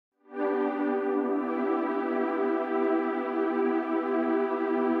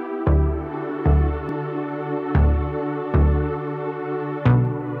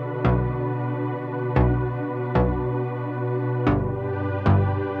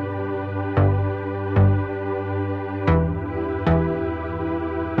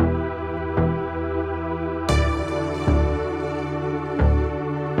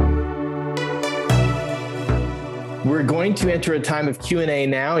going to enter a time of Q&A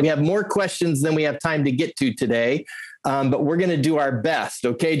now. And we have more questions than we have time to get to today. But we're going to do our best.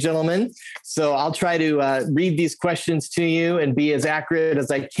 Okay, gentlemen? So I'll try to read these questions to you and be as accurate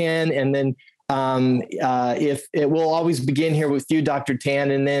as I can. And then if it will always begin here with you, Dr.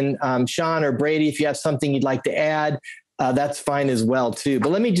 Tan, and then Sean or Brady, if you have something you'd like to add, that's fine as well, too.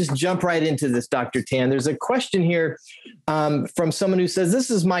 But let me just jump right into this, Dr. Tan. There's a question here from someone who says, this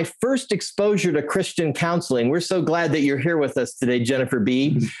is my first exposure to Christian counseling. We're so glad that you're here with us today, Jennifer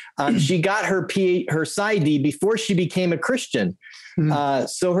B. She got her PsyD before she became a Christian.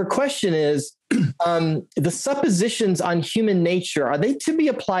 So her question is, the suppositions on human nature, are they to be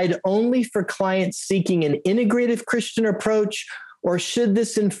applied only for clients seeking an integrative Christian approach, or should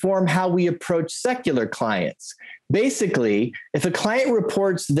this inform how we approach secular clients? Basically, if a client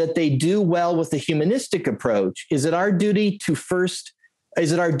reports that they do well with the humanistic approach, is it our duty first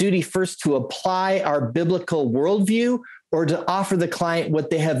to apply our biblical worldview, or to offer the client what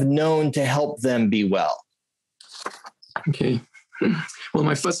they have known to help them be well? Okay. Well,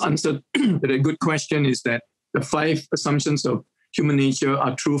 my first answer to a good question is that the 5 assumptions of human nature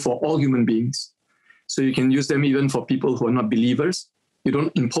are true for all human beings. So you can use them even for people who are not believers. You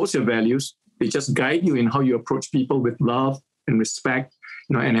don't impose your values. They just guide you in how you approach people with love and respect.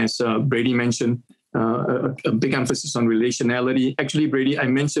 And as Brady mentioned, a big emphasis on relationality. Actually, Brady, I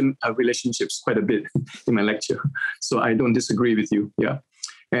mentioned relationships quite a bit in my lecture, so I don't disagree with you. Yeah,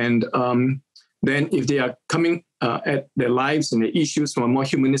 and then if they are coming at their lives and their issues from a more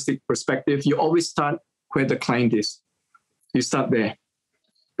humanistic perspective, you always start where the client is. You start there,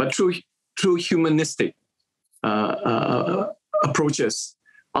 but through humanistic approaches,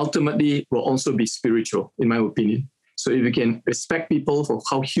 ultimately will also be spiritual, in my opinion. So if you can respect people for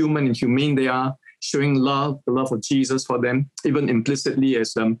how human and humane they are, showing love, the love of Jesus for them, even implicitly,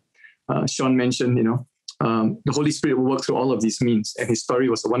 as Sean mentioned, the Holy Spirit will work through all of these means. And his story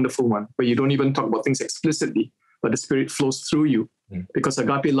was a wonderful one, where you don't even talk about things explicitly, but the Spirit flows through you, because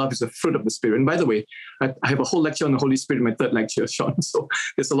agape love is a fruit of the Spirit. And by the way, I have a whole lecture on the Holy Spirit in my 3rd lecture, Sean. So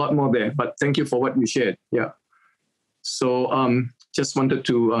there's a lot more there, but thank you for what you shared. Yeah. So just wanted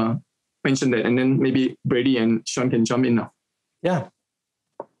to mention that, and then maybe Brady and Sean can jump in now. Yeah.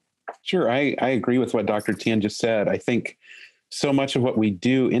 Sure. I agree with what Dr. Tan just said. I think so much of what we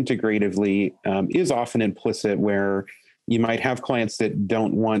do integratively is often implicit, where you might have clients that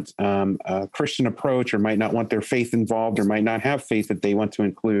don't want a Christian approach, or might not want their faith involved, or might not have faith that they want to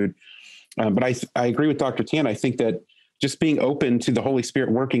include. But I agree with Dr. Tan. I think that just being open to the Holy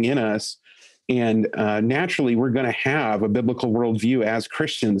Spirit working in us, and naturally we're going to have a biblical worldview as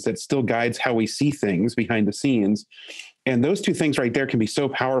Christians that still guides how we see things behind the scenes. And those 2 things right there can be so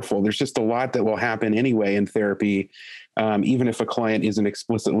powerful. There's just a lot that will happen anyway in therapy, even if a client isn't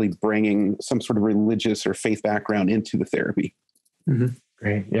explicitly bringing some sort of religious or faith background into the therapy. Mm-hmm.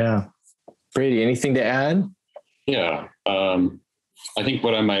 Great. Yeah. Brady, anything to add? Yeah. I think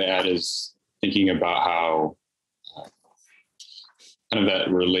what I might add is thinking about how kind of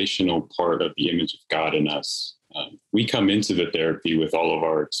that relational part of the image of God in us. We come into the therapy with all of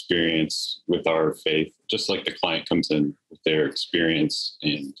our experience, with our faith, just like the client comes in with their experience,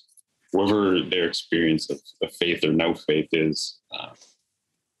 and whatever their experience of faith or no faith is.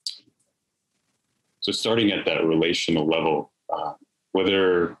 So starting at that relational level,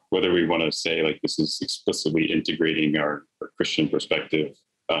 whether we want to say like this is explicitly integrating our Christian perspective,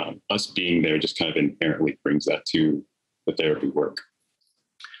 us being there just kind of inherently brings that to the therapy work.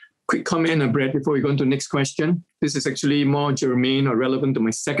 Quick comment, Brad, before we go on to the next question. This is actually more germane or relevant to my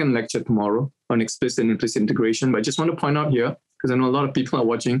 2nd lecture tomorrow on explicit and implicit integration. But I just want to point out here, because I know a lot of people are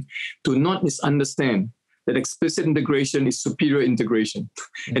watching, do not misunderstand that explicit integration is superior integration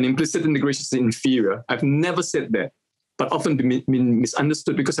and implicit integration is inferior. I've never said that, but often been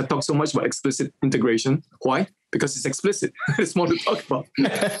misunderstood because I talk so much about explicit integration. Why? Because it's explicit. There's more to talk about.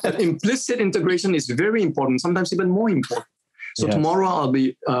 But implicit integration is very important, sometimes even more important. So tomorrow I'll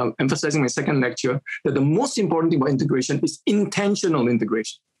be emphasizing my 2nd lecture that the most important thing about integration is intentional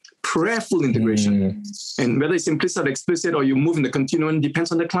integration, prayerful integration. And whether it's implicit or explicit, or you move in the continuum,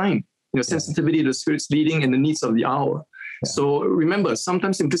 depends on the client, sensitivity to the Spirit's leading and the needs of the hour. So remember,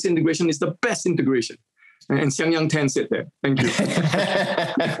 sometimes implicit integration is the best integration. And Siang-Yang Tan said that. Thank you.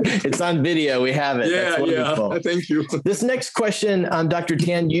 It's on video. We have it. Yeah, That's wonderful. Thank you. This next question, Dr.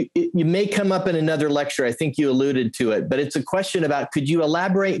 Tan, you may come up in another lecture. I think you alluded to it, but it's a question about, could you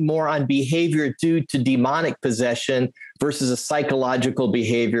elaborate more on behavior due to demonic possession versus a psychological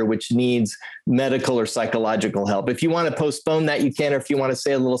behavior which needs medical or psychological help? If you want to postpone that, you can, or if you want to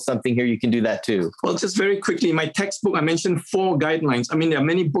say a little something here, you can do that too. Well, just very quickly, my textbook, I mentioned 4 guidelines. I mean, there are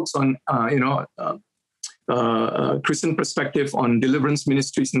many books on, Christian perspective on deliverance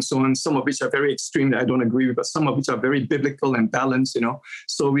ministries and so on, some of which are very extreme that I don't agree with, but some of which are very biblical and balanced,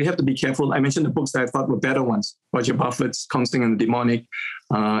 So we have to be careful. I mentioned the books that I thought were better ones, Roger Buffett's Counseling on the Demonic,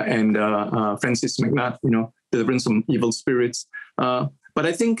 and Francis McNutt, Deliverance from Evil Spirits. But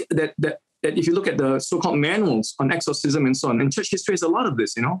I think that if you look at the so-called manuals on exorcism and so on, and church history has a lot of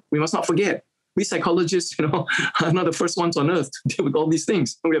this, we must not forget. We psychologists, are not the first ones on earth to deal with all these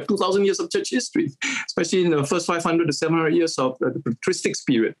things. We have 2,000 years of church history, especially in the first 500 to 700 years of the patristics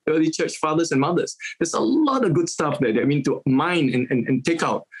period, early church fathers and mothers. There's a lot of good stuff there that we need to mine and take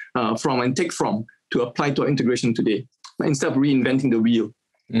out take from to apply to our integration today, instead of reinventing the wheel.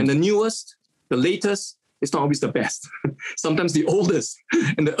 And the newest, the latest, it's not always the best. Sometimes the oldest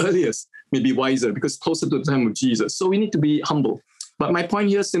and the earliest may be wiser because closer to the time of Jesus. So we need to be humble. But my point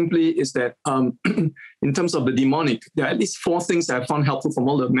here simply is that in terms of the demonic, there are at least 4 things that I found helpful from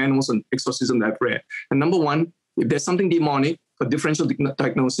all the manuals on exorcism that I've read. And number one, if there's something demonic, a differential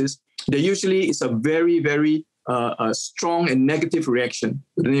diagnosis, there usually is a very, very strong and negative reaction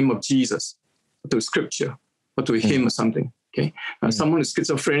to the name of Jesus, to scripture, or to a hymn or something. Okay, someone who's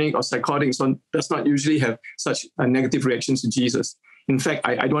schizophrenic or psychotic so does not usually have such negative reactions to Jesus. In fact,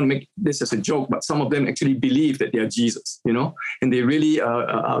 I don't want to make this as a joke, but some of them actually believe that they are Jesus, and they really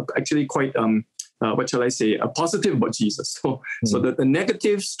are actually quite, positive about Jesus. So the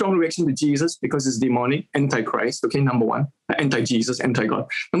negative, strong reaction to Jesus, because it's demonic, anti-Christ, okay, number one, anti-Jesus, anti-God.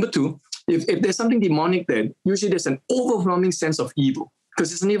 Number two, if there's something demonic there, usually there's an overwhelming sense of evil,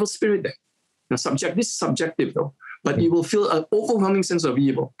 because it's an evil spirit there. This is subjective though, but you will feel an overwhelming sense of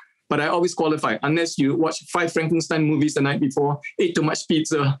evil. But I always qualify, unless you watch 5 Frankenstein movies the night before, ate too much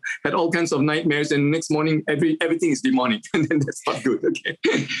pizza, had all kinds of nightmares, and the next morning everything is demonic, and then that's not good, okay?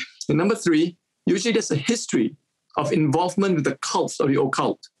 And number 3, usually there's a history of involvement with the cults or the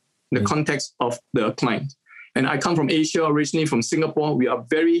occult in the context of the client. And I come from Asia, originally from Singapore. We are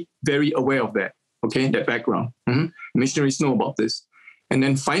very, very aware of that, okay, that background. Missionaries know about this. And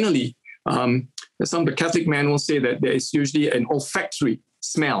then finally, some of the Catholic manuals say that there is usually an olfactory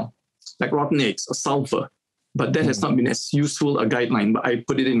smell, like rotten eggs or sulfur. But that has not been as useful a guideline, but I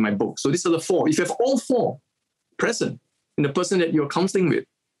put it in my book. So these are the 4. If you have all 4 present in the person that you're counseling with,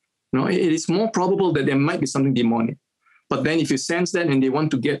 it is more probable that there might be something demonic. But then if you sense that and they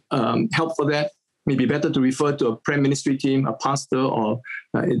want to get help for that, maybe better to refer to a prayer ministry team, a pastor, or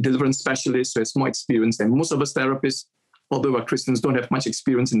a deliverance specialist who has more experience. And most of us therapists, although we're Christians, don't have much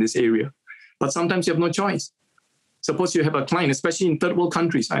experience in this area. But sometimes you have no choice. Suppose you have a client, especially in third world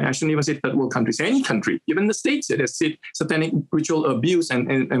countries. I shouldn't even say third world countries, any country, even the States, that has satanic ritual abuse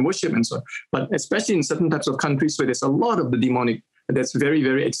and worship and so on. But especially in certain types of countries where there's a lot of the demonic that's very,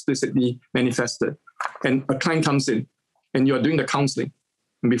 very explicitly manifested. And a client comes in and you're doing the counseling.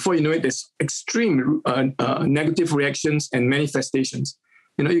 And before you know it, there's extreme negative reactions and manifestations.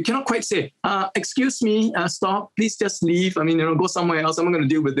 You cannot quite say, excuse me, stop, please just leave. Go somewhere else. I'm not going to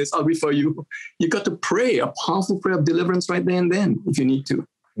deal with this. I'll refer you. You got to pray a powerful prayer of deliverance right there and then, if you need to.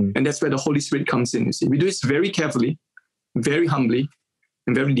 And that's where the Holy Spirit comes in, you see. We do this very carefully, very humbly,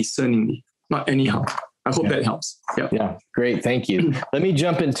 and very discerningly, not anyhow. I hope that helps. Yeah, great. Thank you. Let me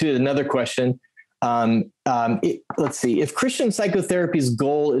jump into another question. Let's see. If Christian psychotherapy's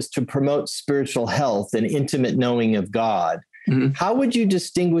goal is to promote spiritual health and intimate knowing of God, how would you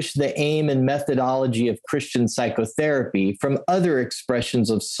distinguish the aim and methodology of Christian psychotherapy from other expressions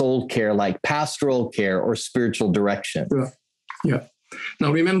of soul care like pastoral care or spiritual direction? Yeah.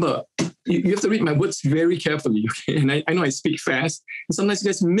 Now, remember, you have to read my words very carefully, okay? And I know I speak fast, and sometimes you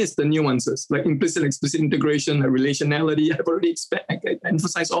guys miss the nuances, like implicit, explicit integration, relationality. I've already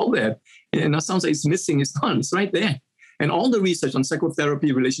emphasized all that. And that sounds like it's missing. It's not. It's right there. And all the research on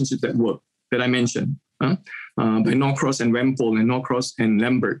psychotherapy relationships that work that I mentioned, by Norcross and Wempel and Norcross and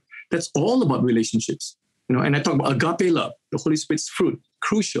Lambert, that's all about relationships. And I talk about agape love, the Holy Spirit's fruit,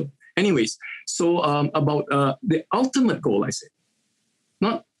 crucial. Anyways, so about the ultimate goal, I say,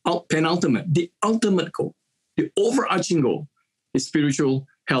 not penultimate, the ultimate goal, the overarching goal is spiritual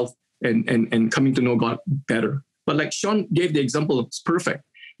health and coming to know God better. But like Sean gave the example, it's perfect.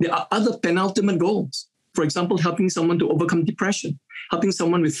 There are other penultimate goals. For example, helping someone to overcome depression, helping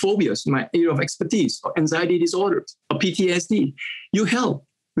someone with phobias, my area of expertise, or anxiety disorders, or PTSD. You help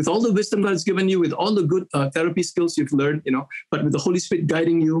with all the wisdom God has given you, with all the good therapy skills you've learned, but with the Holy Spirit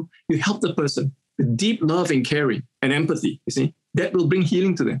guiding you, you help the person with deep love and caring and empathy, you see. That will bring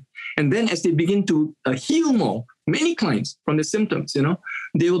healing to them. And then as they begin to heal more, many clients from the symptoms,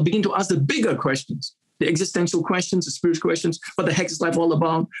 they will begin to ask the bigger questions, the existential questions, the spiritual questions. What the heck is life all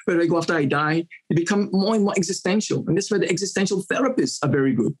about? Where do I go after I die? They become more and more existential. And this is where the existential therapists are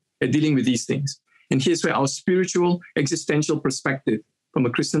very good at dealing with these things. And here's where our spiritual existential perspective from a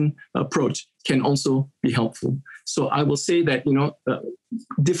Christian approach can also be helpful. So I will say that,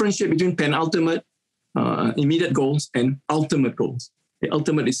 differentiate between penultimate, immediate goals and ultimate goals. The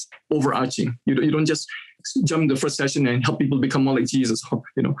ultimate is overarching. You don't just jump in the first session and help people become more like Jesus,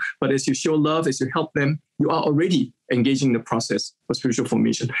 But as you show love, as you help them, you are already engaging in the process of spiritual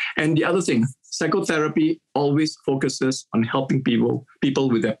formation. And the other thing, psychotherapy always focuses on helping people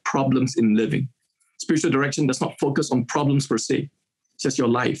with their problems in living. Spiritual direction does not focus on problems per se. It's just your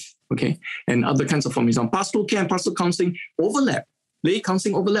life, okay? And other kinds of forms. Pastoral care and pastoral counseling overlap. Lay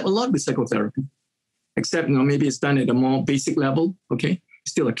counseling overlap a lot with psychotherapy. Except, maybe it's done at a more basic level, okay?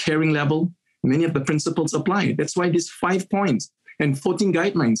 Still a caring level. Many of the principles apply. That's why these 5 points and 14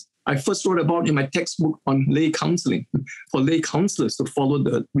 guidelines I first wrote about in my textbook on lay counseling for lay counselors to follow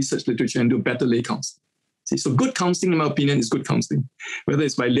the research literature and do better lay counseling. See, so good counseling, in my opinion, is good counseling, whether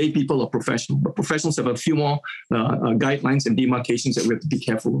it's by lay people or professional. But professionals have a few more guidelines and demarcations that we have to be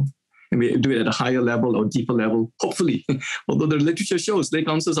careful of. And we do it at a higher level or deeper level, hopefully. Although the literature shows lay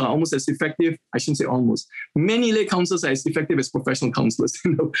counselors are almost as effective, I shouldn't say almost, many lay counselors are as effective as professional counselors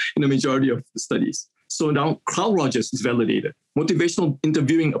in the majority of the studies. So now Carl Rogers is validated. Motivational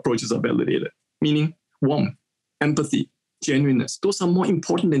interviewing approaches are validated, meaning warmth, empathy, genuineness. Those are more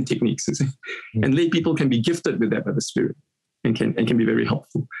important than techniques. And lay people can be gifted with that by the Spirit and can be very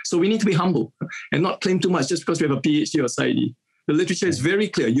helpful. So we need to be humble and not claim too much just because we have a PhD or PsyD. The literature is very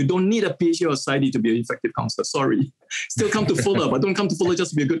clear. You don't need a PhD or PsyD to be an effective counselor. Sorry. Still come to Fuller, but don't come to Fuller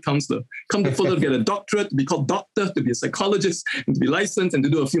just to be a good counselor. Come to Fuller to get a doctorate, to be called doctor, to be a psychologist, and to be licensed, and to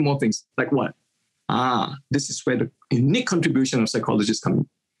do a few more things. Like what? This is where the unique contribution of psychologists come in.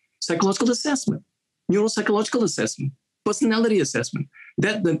 Psychological assessment, neuropsychological assessment, personality assessment.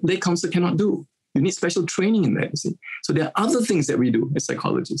 That the lay counselor cannot do. You need special training in that, you see. So there are other things that we do as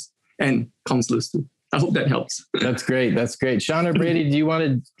psychologists and counselors too. I hope that helps. That's great. That's great. Sean or Brady, do you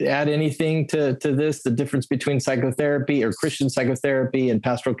want to add anything to this, the difference between psychotherapy or Christian psychotherapy and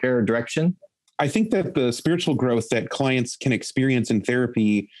pastoral care or direction? I think that the spiritual growth that clients can experience in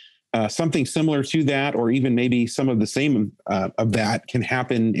therapy, something similar to that, or even maybe some of the same of that can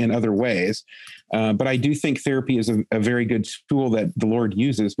happen in other ways. But I do think therapy is a very good tool that the Lord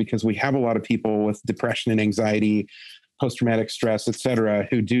uses, because we have a lot of people with depression and anxiety, post-traumatic stress, et cetera,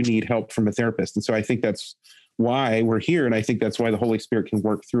 who do need help from a therapist. And so I think that's why we're here. And I think that's why the Holy Spirit can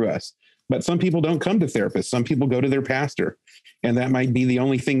work through us. But some people don't come to therapists. Some people go to their pastor, and that might be the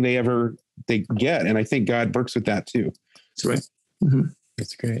only thing they get. And I think God works with that too. That's right. Mm-hmm.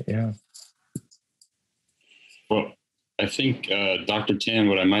 That's great. Yeah. Well, I think, Dr. Tan,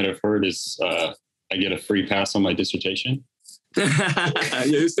 what I might have heard is I get a free pass on my dissertation.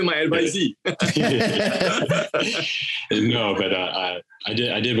 You're still my advisee. No, but I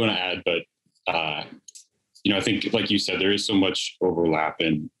did want to add, but I think, like you said, there is so much overlap,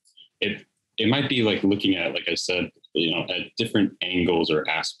 and it might be like looking at, like I said, at different angles or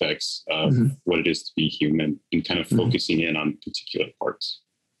aspects of what it is to be human, and kind of focusing in on particular parts.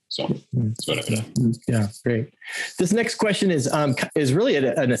 So that's what I would add. Yeah, great. This next question is really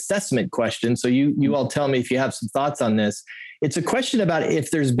an assessment question. So you all tell me if you have some thoughts on this. It's a question about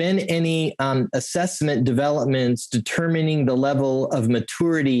if there's been any assessment developments determining the level of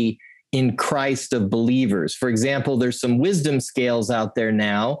maturity in Christ of believers. For example, there's some wisdom scales out there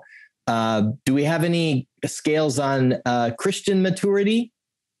now. Do we have any scales on Christian maturity?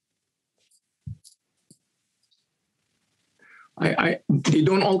 They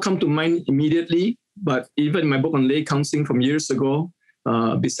don't all come to mind immediately, but even in my book on lay counseling from years ago,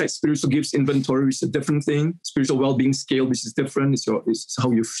 besides spiritual gifts inventory, which is a different thing, spiritual well-being scale, which is different, it's how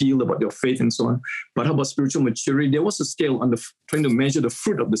you feel about your faith and so on. But how about spiritual maturity? There was a scale on trying to measure the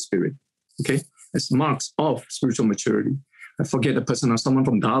fruit of the Spirit, okay, as marks of spiritual maturity. I forget the person or someone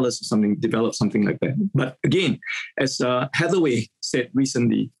from Dallas or something developed something like that. But again, as Hathaway said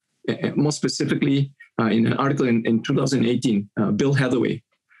recently, more specifically in an article in 2018, Bill Hathaway,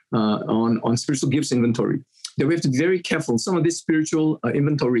 on spiritual gifts inventory, that we have to be very careful. Some of these spiritual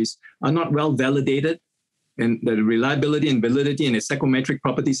inventories are not well validated, and the reliability and validity and the psychometric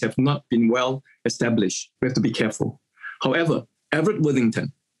properties have not been well established. We have to be careful. However, Everett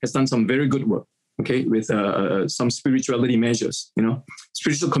Worthington has done some very good work, okay, with some spirituality measures,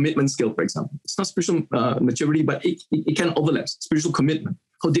 spiritual commitment scale, for example. It's not spiritual maturity, but it can overlap. Spiritual commitment.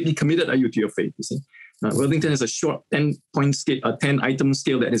 How deeply committed are you to your faith, you see? Worthington has a short 10-point scale, 10-item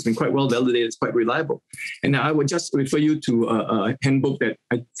scale that has been quite well validated. It's quite reliable. And I would just refer you to a handbook that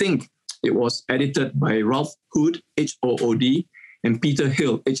I think it was edited by Ralph Hood, Hood, and Peter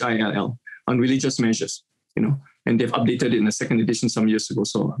Hill, Hill, on religious measures. And they've updated it in the second edition some years ago.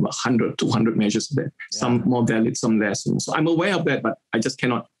 So about 100, 200 measures there. Some more valid, some less. So I'm aware of that, but I just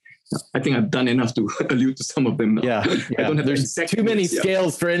cannot. I think I've done enough to allude to some of them now. Yeah. I don't have There's too many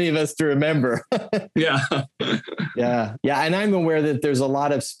scales for any of us to remember. Yeah. Yeah. And I'm aware that there's a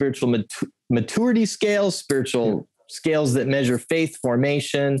lot of spiritual maturity scales, spiritual scales that measure faith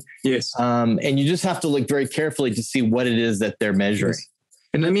formation. Yes. And you just have to look very carefully to see what it is that they're measuring. Yes.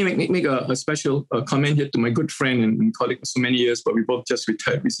 And let me make a special comment here to my good friend and colleague for so many years, but we both just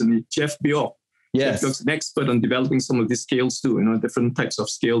retired recently, Jeff Bjork. Yes. Jeff Bjork's an expert on developing some of these scales too, different types of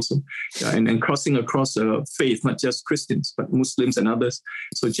scales and crossing across faith, not just Christians, but Muslims and others.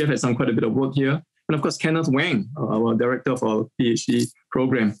 So Jeff has done quite a bit of work here. And of course, Kenneth Wang, our director of our PhD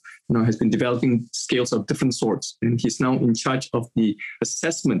program, has been developing scales of different sorts. And he's now in charge of the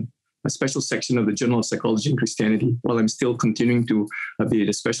assessment, a special section of the Journal of Psychology and Christianity, while I'm still continuing to be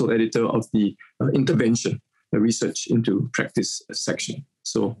the special editor of the intervention, the research into practice section.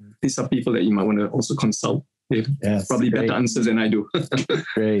 So these are people that you might want to also consult. They have probably better answers than I do.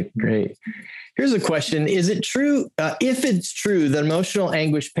 Great. Here's a question. Is it true, if it's true that emotional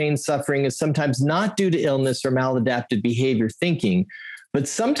anguish, pain, suffering is sometimes not due to illness or maladaptive behavior thinking, but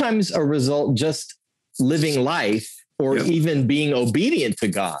sometimes a result just living life or even being obedient to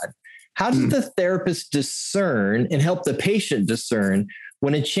God? How does the therapist discern and help the patient discern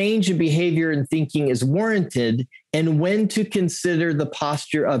when a change in behavior and thinking is warranted and when to consider the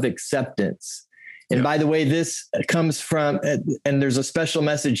posture of acceptance? And by the way, this comes from, and there's a special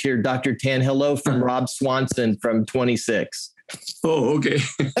message here, Dr. Tan. Hello from Rob Swanson from 26. Oh, okay.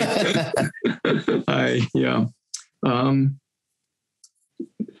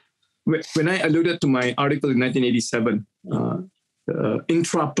 When I alluded to my article in 1987,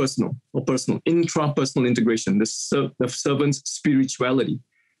 intrapersonal integration, the servant's spirituality.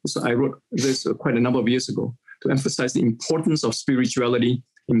 So I wrote this quite a number of years ago to emphasize the importance of spirituality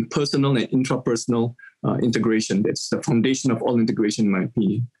in personal and intrapersonal integration. That's the foundation of all integration, in my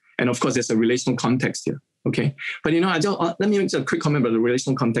opinion. And of course, there's a relational context here. Okay, but let me make a quick comment about the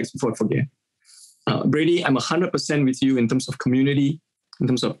relational context before I forget. Brady, I'm 100% with you in terms of community, in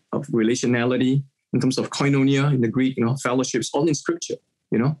terms of relationality, in terms of koinonia in the Greek, fellowships, all in Scripture.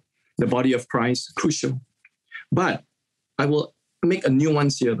 The body of Christ, crucial. But I will make a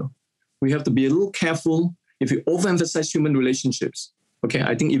nuance here, though. We have to be a little careful if we overemphasize human relationships. Okay,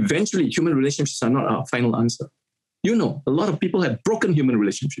 I think eventually human relationships are not our final answer. A lot of people have broken human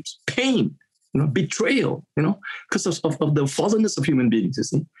relationships, pain, betrayal, because of the fallenness of human beings, you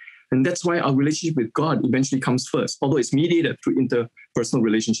see. And that's why our relationship with God eventually comes first, although it's mediated through interpersonal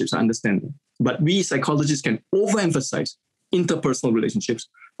relationships, I understand that. But we psychologists can overemphasize interpersonal relationships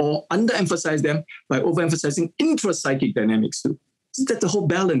or underemphasize them by overemphasizing intrapsychic dynamics too. So that's the whole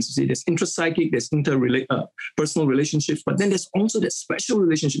balance. You see, there's intrapsychic, there's interpersonal relationships, but then there's also that special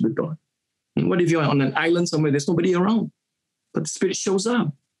relationship with God. And what if you're on an island somewhere, there's nobody around, but the Spirit shows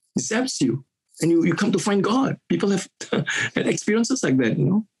up, zaps you, and you come to find God. People have had experiences like that,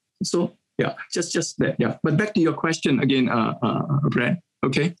 So just that. Yeah. But back to your question again, Brad.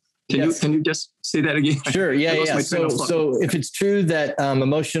 Okay. Can you just say that again? Sure. Yeah. So if it's true that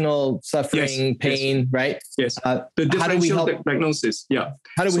emotional suffering, pain, right? Yes. The differential diagnosis. Yeah.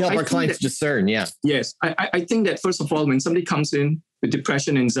 How do we help our clients discern? Yeah. Yes. I think that first of all, when somebody comes in with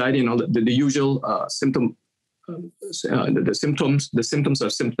depression, anxiety, and all the usual symptoms of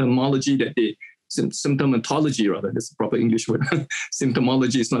symptomology that they symptomatology, rather, that's the proper English word.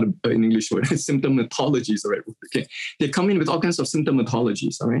 Symptomology is not an English word. Symptomatology is the right word. Okay. They come in with all kinds of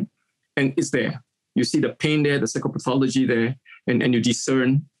symptomatologies, all right? And it's there. You see the pain there, the psychopathology there, and you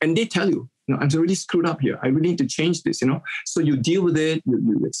discern. And they tell you, I'm really screwed up here. I really need to change this, So you deal with it,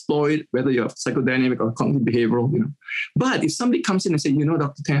 you explore it, whether you're psychodynamic or cognitive behavioral, But if somebody comes in and say,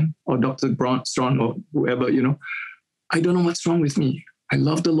 Dr. Tan or Dr. Brad Strawn or whoever, I don't know what's wrong with me. I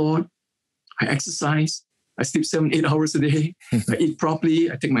love the Lord. I exercise. I sleep 7-8 hours a day. I eat properly.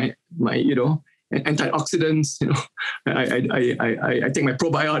 I take my antioxidants. I take my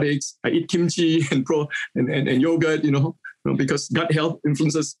probiotics. I eat kimchi and yogurt. Because gut health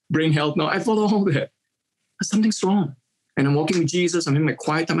influences brain health. Now I follow all that. But something's wrong, and I'm walking with Jesus. I'm in my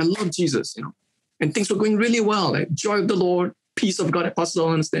quiet time. I love Jesus. And things were going really well. Like joy of the Lord, peace of God, that passes all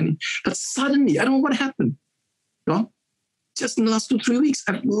understanding. But suddenly, I don't know what happened. Just in the last 2-3 weeks,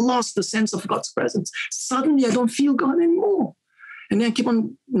 I've lost the sense of God's presence. Suddenly, I don't feel God anymore. And then I keep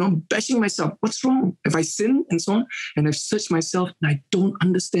on, bashing myself. What's wrong? Have I sinned? And so on. And I've searched myself, and I don't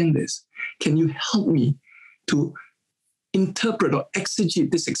understand this. Can you help me to interpret or exegete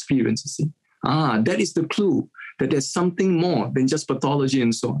this experience? You see? That is the clue that there's something more than just pathology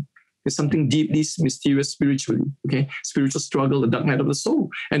and so on. There's something deeply mysterious spiritually, okay? Spiritual struggle, the dark night of the soul.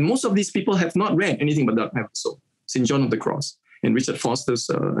 And most of these people have not read anything but Dark Night of the Soul, St. John of the Cross, and Richard Foster's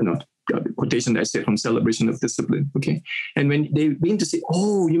quotation that I said from Celebration of Discipline, okay? And when they begin to say,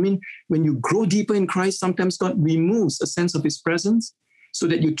 oh, you mean when you grow deeper in Christ, sometimes God removes a sense of his presence so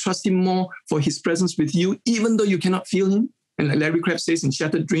that you trust him more for his presence with you, even though you cannot feel him? And like Larry Crabb says in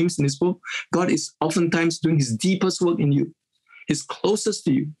Shattered Dreams in his book, God is oftentimes doing his deepest work in you. He's closest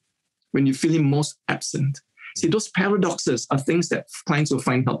to you when you feel him most absent. See, those paradoxes are things that clients will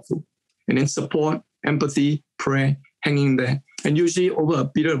find helpful. And then support, empathy, prayer, hanging there. And usually over a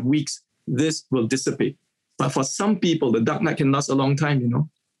period of weeks, this will dissipate. But for some people, the dark night can last a long time, you know.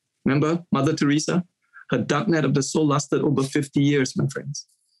 Remember Mother Teresa? Her dark night of the soul lasted over 50 years, my friends.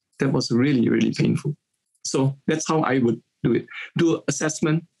 That was really, really painful. So that's how I would do it. Do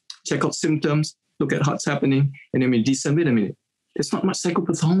assessment, check out symptoms, look at what's happening, and then we discern, wait a minute, there's not much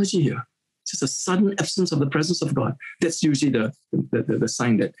psychopathology here. It's just a sudden absence of the presence of God. That's usually the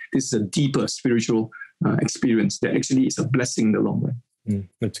sign that this is a deeper spiritual experience that actually is a blessing in the long run.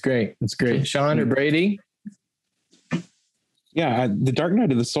 That's great. That's great. Sean or Brady? Yeah, the dark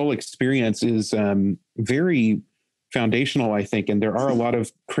night of the soul experience is very foundational, I think. And there are a lot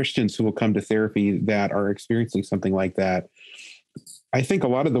of Christians who will come to therapy that are experiencing something like that. I think a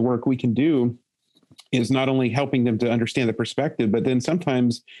lot of the work we can do is not only helping them to understand the perspective, but then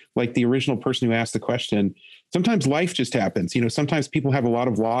sometimes, like the original person who asked the question, sometimes life just happens. You know, sometimes people have a lot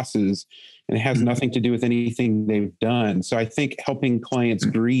of losses and it has nothing to do with anything they've done. So I think helping clients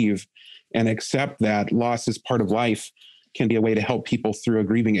grieve and accept that loss is part of life can be a way to help people through a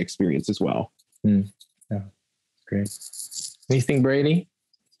grieving experience as well. Yeah, great. Anything, Brady?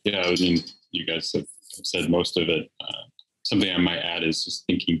 Yeah, I mean, you guys have said most of it. Something I might add is just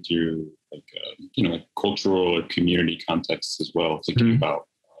thinking through like cultural or community contexts as well, thinking about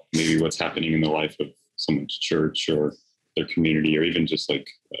maybe what's happening in the life of someone's church or their community, or even just like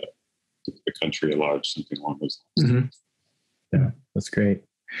the country at large, something along those lines. Yeah, that's great.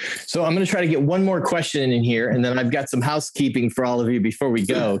 So I'm going to try to get one more question in here, and then I've got some housekeeping for all of you before we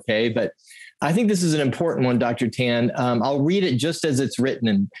go. Okay. But I think this is an important one, Dr. Tan. I'll read it just as it's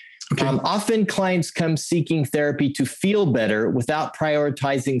written. Okay. Often clients come seeking therapy to feel better without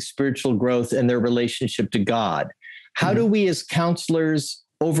prioritizing spiritual growth and their relationship to God. How do we as counselors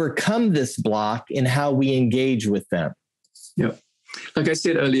overcome this block in how we engage with them? Yeah. Like I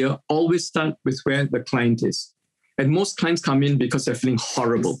said earlier, always start with where the client is. And most clients come in because they're feeling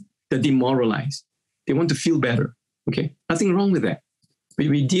horrible. They're demoralized. They want to feel better. Okay. Nothing wrong with that.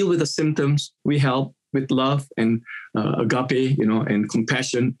 We deal with the symptoms. We help with love and agape, and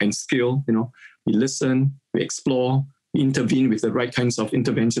compassion and skill. We listen, we explore, we intervene with the right kinds of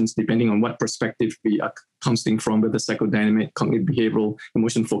interventions depending on what perspective we are counseling from, whether psychodynamic, cognitive behavioral,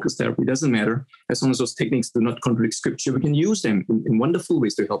 emotion-focused therapy. It doesn't matter. As long as those techniques do not contradict scripture, we can use them in wonderful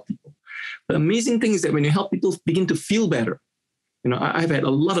ways to help people. The amazing thing is that when you help people begin to feel better, I've had a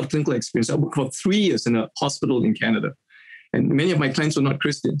lot of clinical experience. I worked for 3 years in a hospital in Canada, and many of my clients were not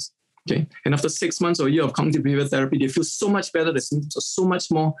Christians. Okay. And after 6 months or a year of cognitive behavioral therapy, they feel so much better. The symptoms are so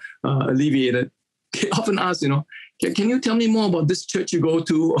much more alleviated. They often ask, can you tell me more about this church you go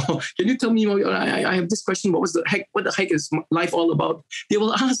to? Or can you tell me more? I have this question. What the heck is life all about? They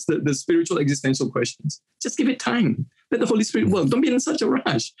will ask the spiritual existential questions. Just give it time. Let the Holy Spirit work. Don't be in such a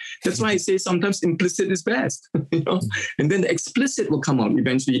rush. That's why I say sometimes implicit is best, and then the explicit will come out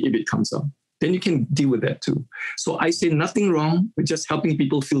eventually if it comes out. Then you can deal with that too. So I say nothing wrong with just helping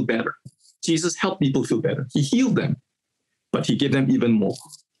people feel better. Jesus helped people feel better. He healed them, but he gave them even more.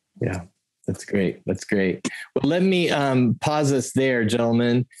 Yeah, that's great. That's great. Well, let me pause us there,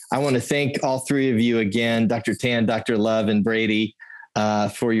 gentlemen. I want to thank all three of you again, Dr. Tan, Dr. Love, and Brady,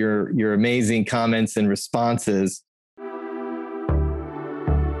 for your amazing comments and responses.